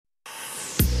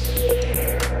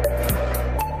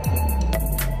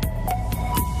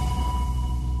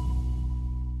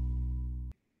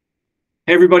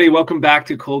Hey everybody, welcome back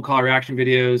to Cold Call Reaction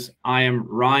Videos. I am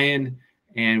Ryan,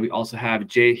 and we also have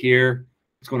Jay here.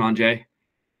 What's going on, Jay?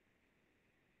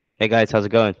 Hey guys, how's it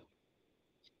going?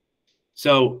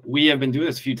 So we have been doing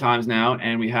this a few times now,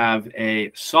 and we have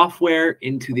a software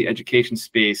into the education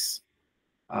space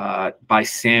by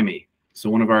Sammy. So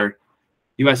one of our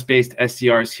US-based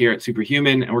SDRs here at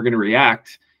Superhuman, and we're going to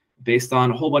react based on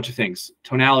a whole bunch of things: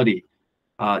 tonality,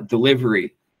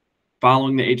 delivery,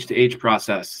 following the H-to-H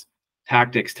process,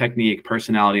 tactics, technique,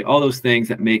 personality, all those things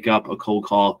that make up a cold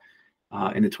call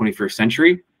in the 21st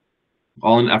century,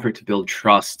 all in an effort to build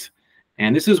trust.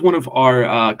 And this is one of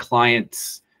our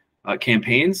clients'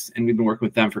 campaigns, and we've been working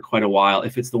with them for quite a while,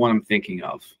 if it's the one I'm thinking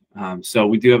of. So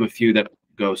we do have a few that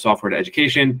go software to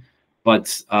education,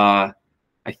 but I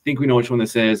think we know which one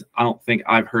this is. I don't think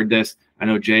I've heard this. I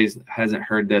know Jay hasn't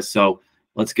heard this, so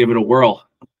let's give it a whirl.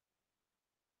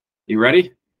 You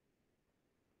ready?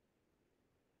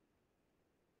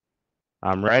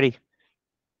 I'm ready.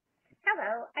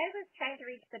 Hello, I was trying to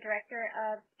reach the Director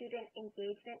of Student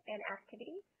Engagement and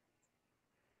Activities.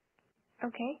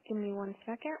 Okay, give me 1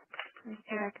 second. Let me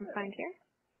see what I can find here.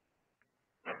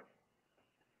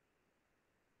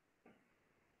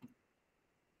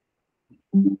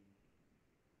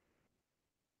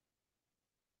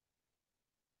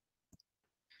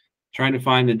 Trying to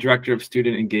find the Director of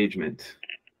Student Engagement.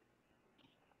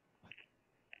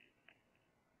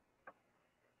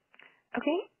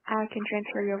 Okay, I can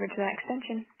transfer you over to that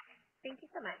extension. Thank you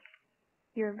so much.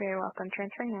 You're very welcome.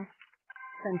 Transferring now.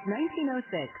 Since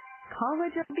 1906,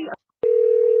 College of the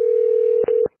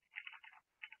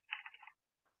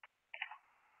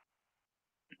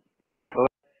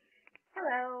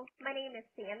Hello, my name is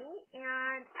Sammy,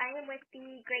 and I am with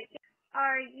the Great.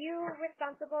 Are you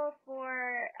responsible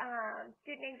for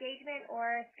student engagement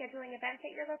or scheduling events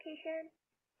at your location?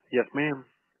 Yes, ma'am.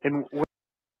 And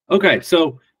Okay,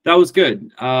 so that was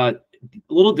good. A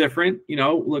little different,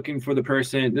 looking for this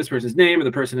person's name, or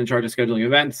the person in charge of scheduling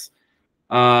events.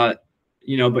 But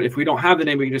if we don't have the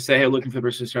name, we can just say, hey, looking for the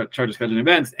person in charge of scheduling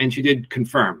events. And she did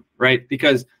confirm, right?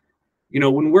 Because,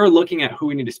 when we're looking at who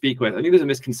we need to speak with, I think there's a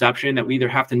misconception that we either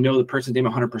have to know the person's name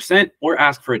 100% or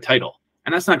ask for a title.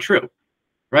 And that's not true,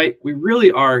 right? We really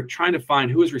are trying to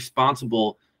find who is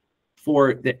responsible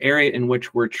for the area in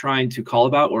which we're trying to call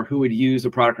about, or who would use the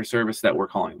product or service that we're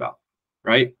calling about,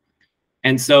 right?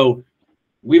 And so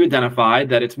we've identified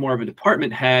that it's more of a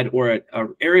department head or a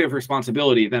area of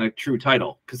responsibility than a true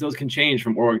title, because those can change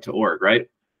from org to org, right?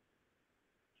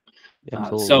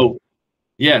 Absolutely.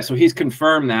 So he's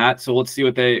confirmed that. So let's see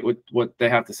what they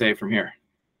have to say from here.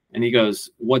 And he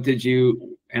goes, "What did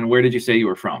you and where did you say you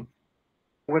were from?"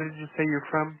 what did you say you're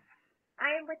from?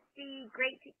 I am with the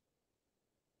Great.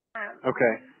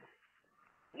 Okay.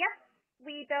 Yep,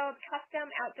 we build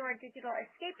custom outdoor digital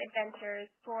escape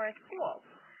adventures for schools.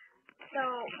 So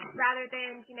rather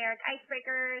than generic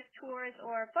icebreakers, tours,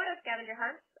 or photo scavenger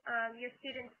hunts, your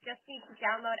students just need to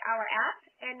download our app,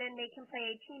 and then they can play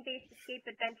a team-based escape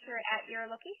adventure at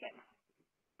your location.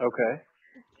 Okay.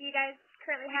 Do you guys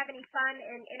currently have any fun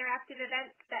and interactive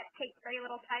events that take very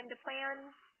little time to plan,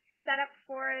 set up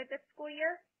for this school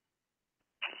year?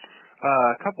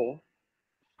 A couple.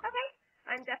 Okay,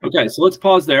 I'm definitely. Okay, so let's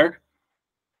pause there.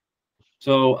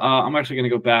 So I'm actually going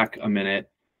to go back a minute.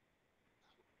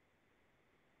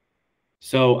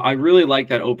 So I really like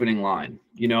that opening line.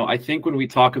 I think when we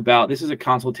talk about, this is a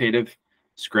consultative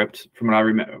script from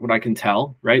what I can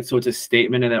tell, right? So it's a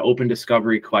statement and an open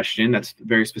discovery question that's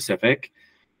very specific.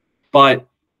 But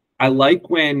I like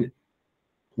when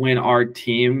our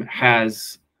team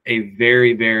has a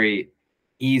very, very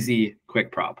easy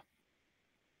quick prop.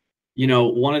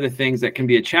 One of the things that can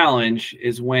be a challenge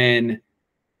is when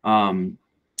one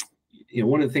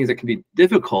of the things that can be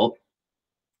difficult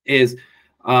is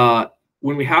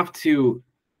when we have to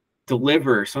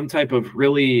deliver some type of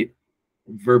really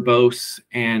verbose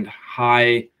and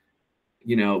high,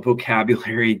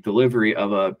 vocabulary delivery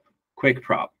of a quick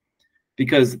prop,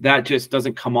 because that just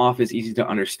doesn't come off as easy to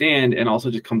understand, and also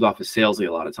just comes off as salesy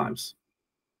a lot of times,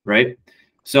 right?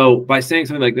 So by saying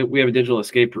something like that, we have a digital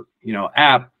escape,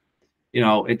 app,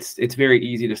 it's very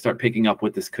easy to start picking up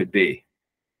what this could be,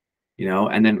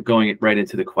 and then going right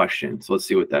into the question. So let's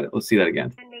see that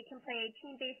again. And they can play a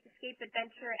team-based escape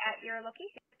adventure at your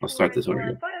location. I'll start this over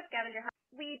here. Photo scavenger hunt.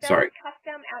 We build Sorry.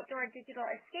 custom outdoor digital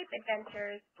escape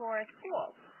adventures for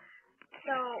schools.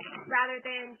 So rather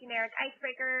than generic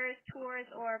icebreakers, tours,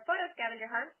 or photo scavenger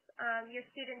hunts, your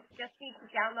students just need to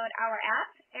download our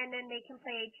app, and then they can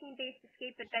play a team-based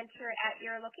escape adventure at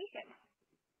your location.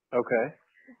 Okay.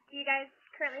 Do you guys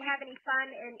currently have any fun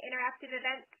and interactive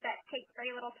events that take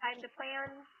very little time to plan,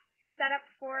 set up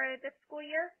for this school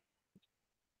year.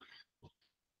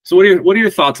 So what are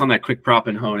your thoughts on that quick prop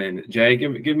and hone in, Jay?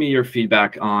 Give me your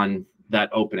feedback on that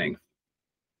opening.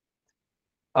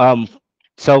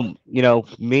 So,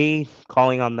 me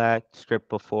calling on that script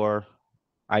before,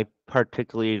 I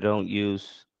particularly don't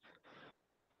use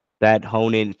that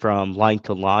hone in from line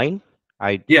to line.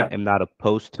 I Yeah. am not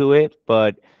opposed to it,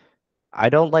 but I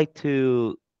don't like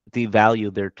to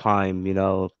devalue their time,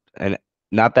 and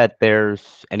not that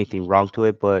there's anything wrong to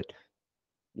it, but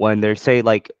when they say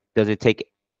like,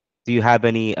 do you have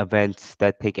any events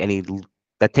that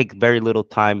take very little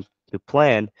time to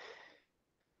plan?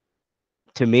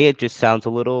 To me, it just sounds a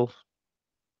little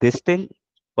distant,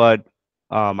 but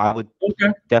I would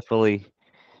Okay. definitely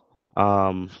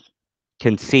um,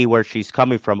 can see where she's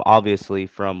coming from, obviously,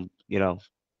 from,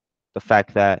 the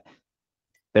fact that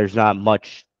there's not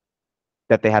much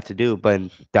that they have to do but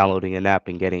downloading an app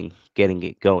and getting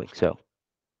it going. So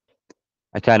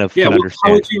I kind of Yeah. can Well,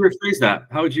 how would understand. you rephrase that?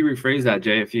 How would you rephrase that,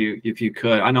 Jay, if you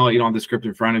could? I know you don't have the script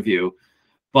in front of you,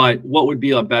 but what would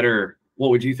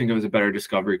you think of as a better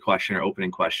discovery question or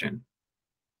opening question?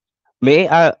 Me,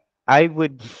 I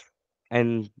would,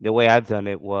 and the way I've done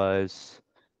it was,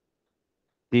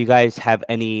 do you guys have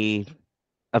any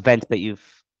events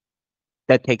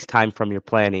that takes time from your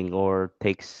planning or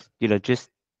takes, just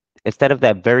instead of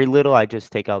that very little, I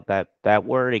just take out that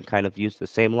word and kind of use the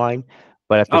same line,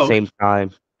 but at the Oh, okay. same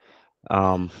time,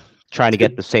 trying to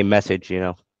get the same message.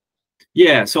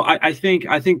 Yeah, so I think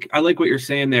I like what you're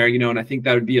saying there, and I think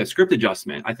that would be a script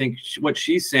adjustment. I think what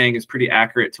she's saying is pretty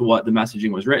accurate to what the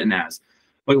messaging was written as.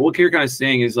 But what you're kind of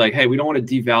saying is like, hey, we don't want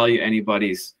to devalue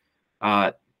anybody's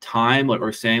time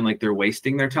or saying like they're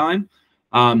wasting their time,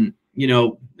 and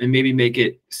maybe make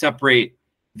it separate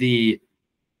the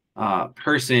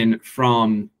person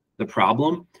from the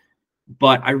problem.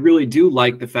 But I really do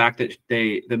like the fact that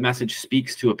the message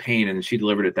speaks to a pain and she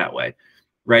delivered it that way,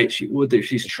 right? What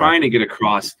she's trying to Exactly. get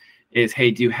across is,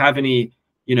 hey, do you have any,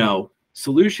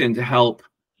 solution to help,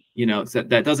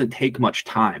 that doesn't take much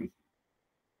time?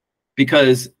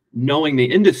 Because knowing the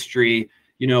industry,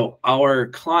 our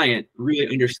client really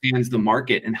understands the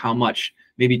market and how much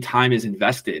maybe time is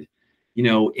invested,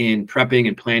 in prepping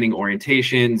and planning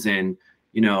orientations and,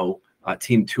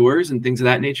 team tours and things of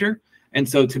that nature. And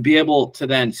so to be able to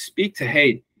then speak to,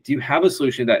 hey, do you have a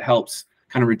solution that helps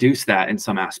kind of reduce that in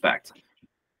some aspect?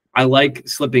 I like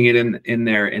slipping it in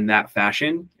there in that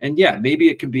fashion. And yeah, maybe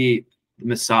it could be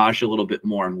massaged a little bit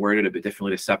more and worded a bit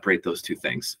differently to separate those two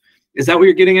things. Is that what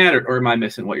you're getting at, or am I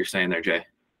missing what you're saying there, Jay?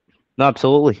 No,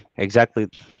 absolutely. Exactly.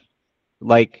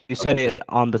 Like you said it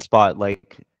on the spot.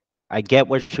 Like I get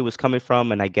where she was coming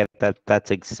from and I get that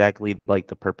that's exactly like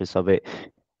the purpose of it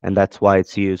and that's why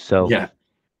it's used. So Yeah,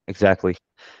 exactly.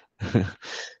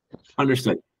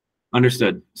 understood.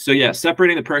 Understood. So yeah,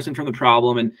 separating the person from the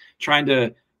problem and trying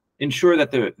to ensure that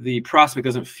the prospect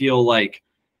doesn't feel like,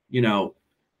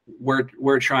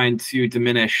 we're trying to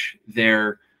diminish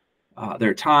their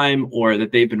time or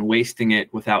that they've been wasting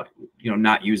it without,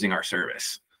 not using our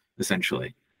service,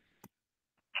 essentially.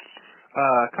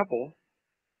 Couple.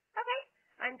 Okay.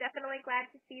 I'm definitely glad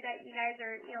to see that you guys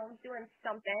are, doing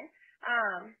something.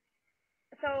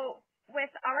 So with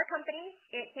our company,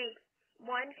 it takes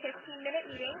one 15-minute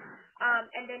meeting,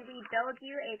 and then we build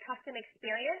you a custom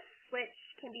experience, which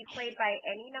can be played by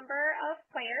any number of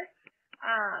players.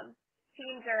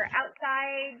 Teams are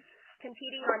outside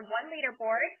competing on one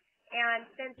leaderboard, and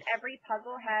since every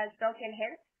puzzle has built-in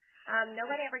hints,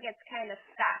 nobody ever gets kind of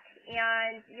stuck,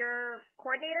 and your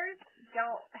coordinators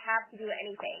don't have to do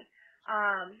anything.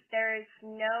 There's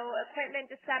no equipment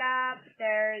to set up.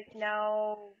 There's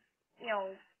no,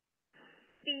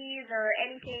 fees or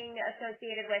anything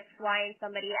associated with flying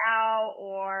somebody out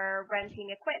or renting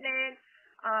equipment.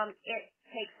 It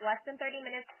takes less than 30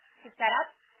 minutes to set up,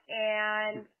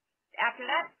 and after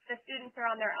that, the students are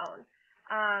on their own.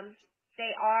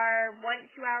 They are 1 to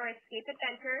 2 hour escape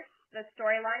adventures. The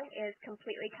storyline is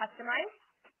completely customized.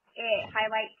 It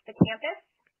highlights the campus,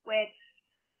 which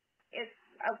is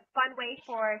a fun way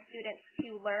for students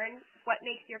to learn what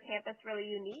makes your campus really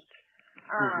unique.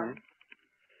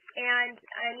 And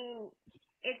I mean,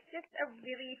 it's just a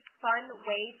really fun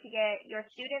way to get your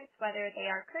students, whether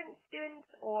they are current students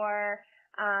or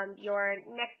your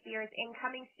next year's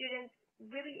incoming students,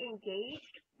 really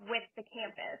engaged with the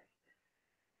campus.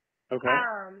 Okay.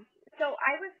 So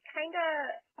I was kind of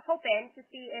hoping to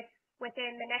see if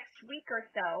within the next week or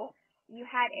so you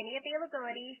had any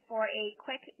availability for a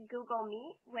quick Google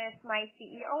Meet with my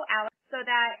CEO, Alex, so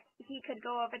that he could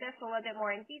go over this a little bit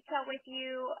more in detail with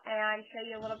you and show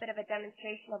you a little bit of a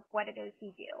demonstration of what it is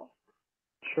we do.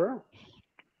 Sure.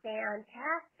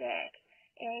 Fantastic.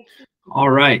 And she All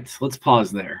right, let's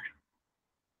pause there.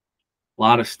 A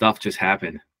lot of stuff just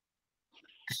happened.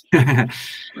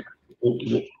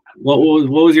 What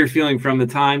was your feeling from the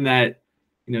time that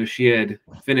she had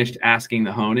finished asking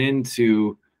the hone in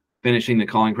to finishing the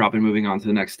calling prop and moving on to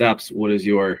the next steps? What is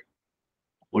your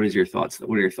thoughts?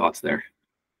 What are your thoughts there?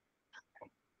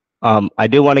 I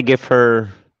do want to give her,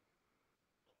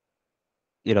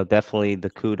 definitely the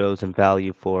kudos and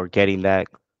value for getting that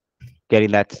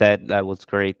set. That was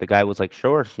great. The guy was like,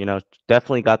 sure,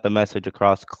 definitely got the message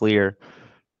across clear.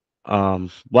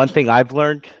 One thing I've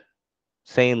learned,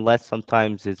 saying less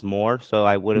sometimes is more. So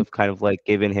I would have kind of like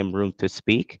given him room to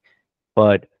speak,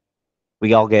 but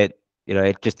we all get,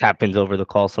 it just happens over the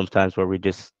call sometimes where we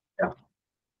just Yeah.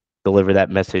 deliver that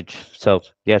message. So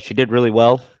yeah, she did really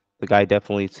well. The guy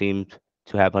definitely seemed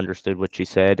to have understood what she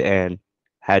said and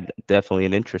had definitely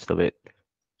an interest of it.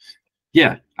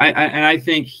 Yeah, I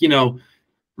think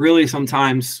really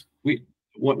sometimes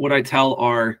what I tell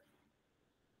our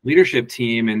leadership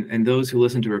team and those who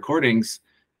listen to recordings,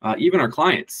 even our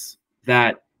clients,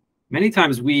 that many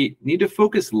times we need to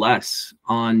focus less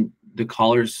on the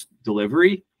caller's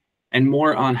delivery and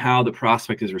more on how the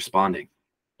prospect is responding,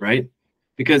 right?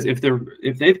 Because if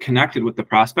they've connected with the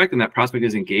prospect and that prospect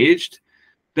is engaged,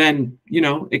 then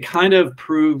it kind of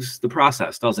proves the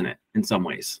process, doesn't it, in some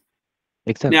ways?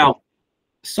 Exactly. Now,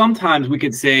 sometimes we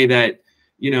could say that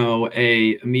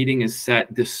a meeting is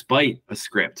set despite a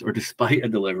script or despite a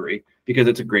delivery because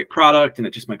it's a great product and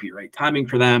it just might be right timing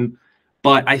for them.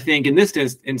 But I think in this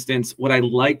instance, what I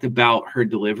liked about her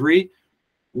delivery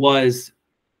was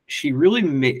she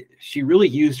really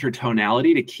used her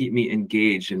tonality to keep me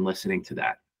engaged in listening to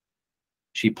that.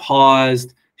 She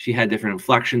paused. She had different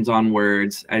inflections on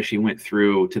words as she went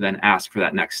through to then ask for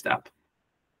that next step.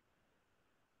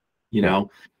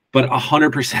 But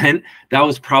 100%, that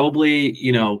was probably,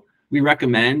 we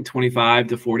recommend 25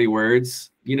 to 40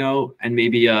 words, and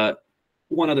maybe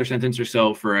one other sentence or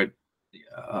so for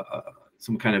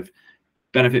some kind of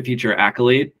benefit feature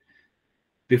accolade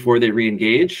before they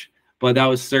re-engage. But that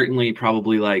was certainly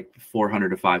probably like 400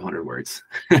 to 500 words.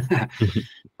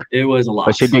 It was a lot.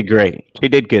 But she did great. She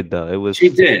did good though. She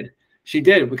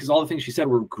did because all the things she said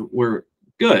were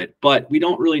good, but we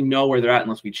don't really know where they're at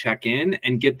unless we check in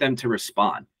and get them to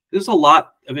respond. There's a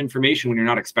lot of information when you're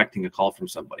not expecting a call from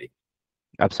somebody.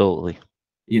 Absolutely.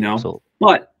 Absolutely.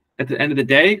 But at the end of the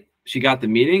day, she got the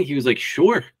meeting. He was like,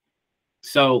 sure.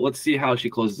 So let's see how she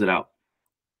closes it out.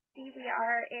 we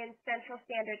are in Central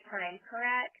Standard Time,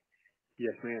 correct?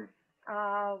 Yes, ma'am.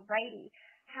 All righty.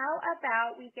 How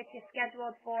about we get you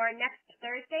scheduled for next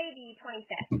Thursday, the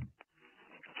 25th?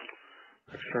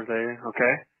 Thursday,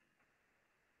 okay.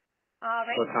 All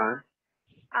right. What time?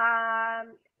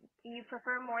 Do you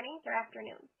prefer mornings or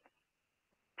afternoons?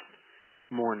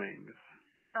 Mornings.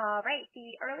 All right.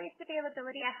 The earliest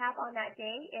availability I have on that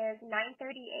day is 9:30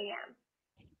 a.m.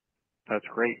 That's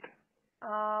great.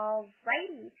 All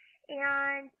righty.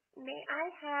 And may I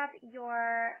have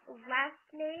your last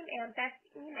name and best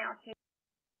email, Kate?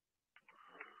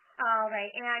 All right.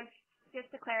 And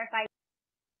just to clarify.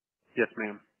 Yes,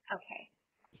 ma'am. Okay.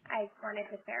 I just wanted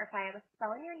to verify I was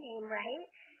spelling your name right.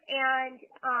 And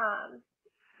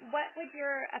what would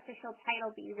your official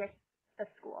title be with the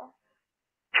school?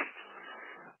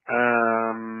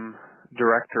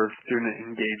 Director of Student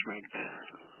Engagement.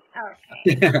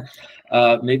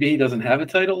 Okay. Maybe he doesn't have a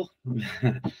title.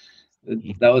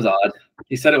 That was odd.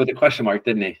 He said it with a question mark,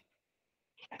 didn't he?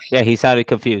 Yeah, he sounded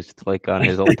confused, like on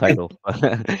his old title.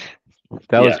 That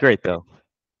was great, though.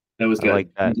 That was good.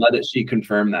 Like that. I'm glad that she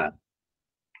confirmed that.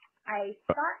 I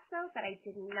thought so, but I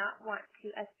did not want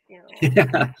to assume.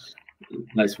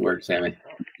 Nice work, Sammy.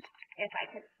 If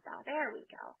I could spell. There we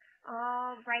go.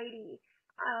 All righty.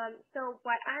 So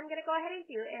what I'm going to go ahead and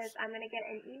do is I'm going to get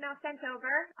an email sent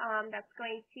over that's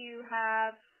going to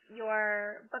have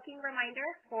your booking reminder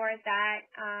for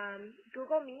that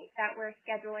Google Meet that we're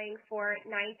scheduling for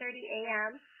 9:30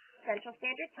 a.m. Central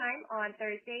Standard Time on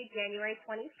Thursday, January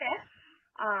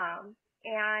 25th.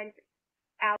 And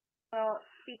Alex will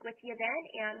speak with you then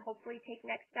and hopefully take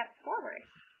next steps forward.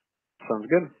 Sounds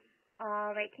good.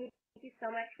 All right, Kate, thank you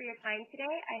so much for your time today.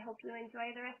 I hope you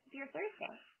enjoy the rest of your Thursday.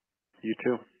 You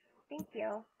too. Thank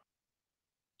you.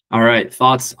 All right.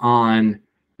 Thoughts on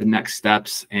the next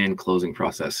steps and closing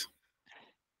process?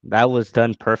 That was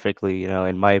done perfectly,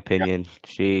 in my opinion.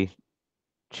 She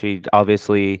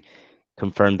obviously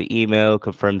confirmed the email,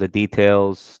 confirmed the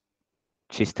details.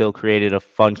 She still created a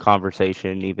fun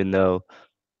conversation, even though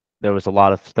there was a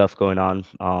lot of stuff going on.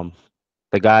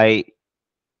 The guy,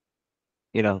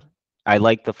 I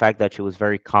like the fact that she was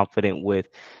very confident with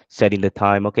setting the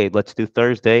time. Okay, let's do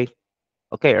Thursday.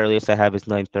 Okay, earliest I have is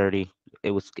 9:30.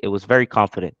 It was very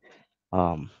confident.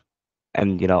 Um,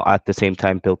 and at the same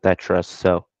time built that trust.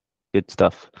 So good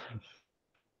stuff.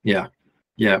 Yeah.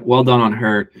 Yeah. Well done on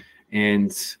her.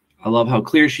 And I love how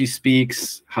clear she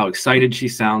speaks, how excited she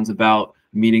sounds about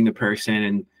meeting the person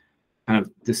and kind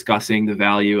of discussing the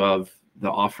value of the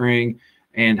offering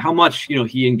and how much,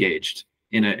 he engaged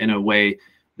in a way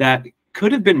that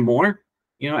could have been more,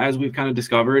 as we've kind of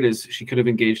discovered, is she could have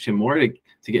engaged him more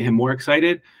to get him more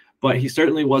excited, but he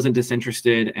certainly wasn't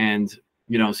disinterested and,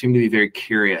 seemed to be very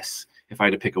curious, if I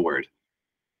had to pick a word.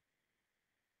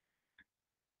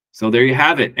 So there you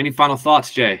have it. Any final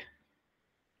thoughts, Jay?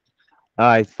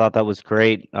 I thought that was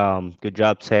great. Good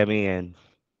job, Sammy, and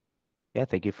yeah,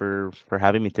 thank you for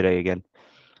having me today again.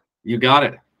 You got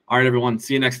it. All right, everyone.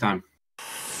 See you next time.